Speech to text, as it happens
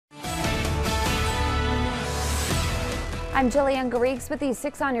I'm Jillian Garrigues with these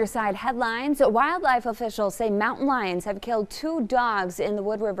 6 on your side headlines. Wildlife officials say mountain lions have killed 2 dogs in the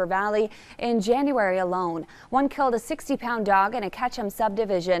Wood River Valley in January alone. One killed a 60-pound dog in a Ketchum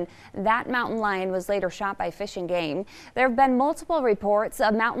subdivision. That mountain lion was later shot by Fish and Game. There have been multiple reports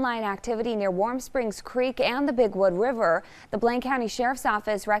of mountain lion activity near Warm Springs Creek and the Big Wood River. The Blaine County Sheriff's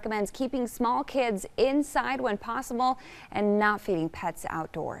Office recommends keeping small kids inside when possible and not feeding pets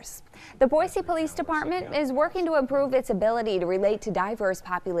outdoors. The Boise Police Department is working to improve its ability to relate to diverse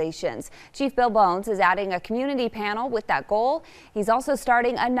populations. Chief Bill Bones is adding a community panel with that goal. He's also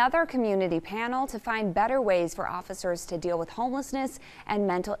starting another community panel to find better ways for officers to deal with homelessness and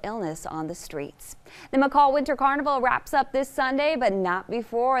mental illness on the streets. The McCall Winter Carnival wraps up this Sunday, but not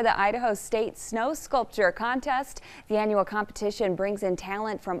before the Idaho State Snow Sculpture Contest. The annual competition brings in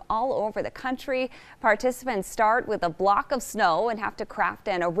talent from all over the country. Participants start with a block of snow and have to craft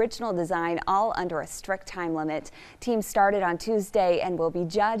an original design, all under a strict time limit. Teams started on Tuesday and will be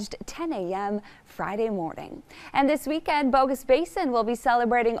judged 10 a.m. Friday morning. And this weekend, Bogus Basin will be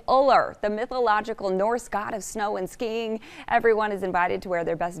celebrating Ullr, the mythological Norse god of snow and skiing. Everyone is invited to wear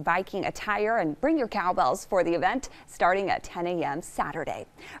their best Viking attire and bring your cowbells for the event starting at 10 a.m. Saturday.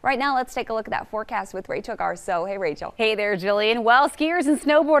 Right now, let's take a look at that forecast with Rachel Garceau. Hey, Rachel. Hey there, Jillian. Well, skiers and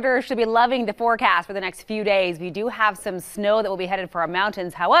snowboarders should be loving the forecast for the next few days. We do have some snow that will be headed for our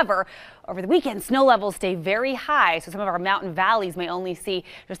mountains. However, over the weekend, snow levels stay very high, so some of our mountain valleys may only see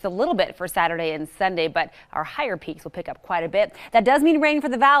just a little bit for Saturday and Sunday, but our higher peaks will pick up quite a bit. That does mean rain for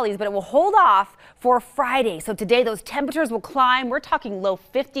the valleys, but it will hold off for Friday. So today, those temperatures will climb. We're talking low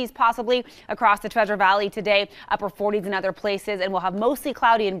 50s possibly across the Treasure Valley today, upper 40s in other places, and we'll have mostly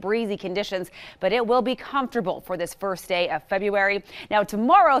cloudy and breezy conditions, but it will be comfortable for this first day of February. Now,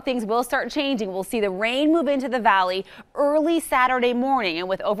 tomorrow, things will start changing. We'll see the rain move into the valley early Saturday morning, and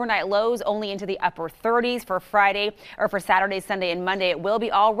with overnight lows only into the upper 30s for Friday, or for Saturday, Sunday, and Monday. It will be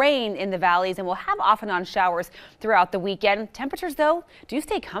all rain in the valleys, and we'll have off and on showers throughout the weekend. Temperatures, though, do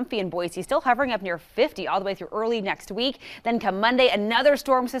stay comfy in Boise, still hovering up near 50 all the way through early next week. Then come Monday, another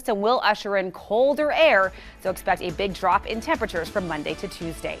storm system will usher in colder air, so expect a big drop in temperatures from Monday to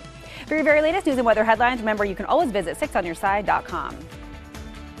Tuesday. For your very latest news and weather headlines, remember you can always visit 6onyourside.com.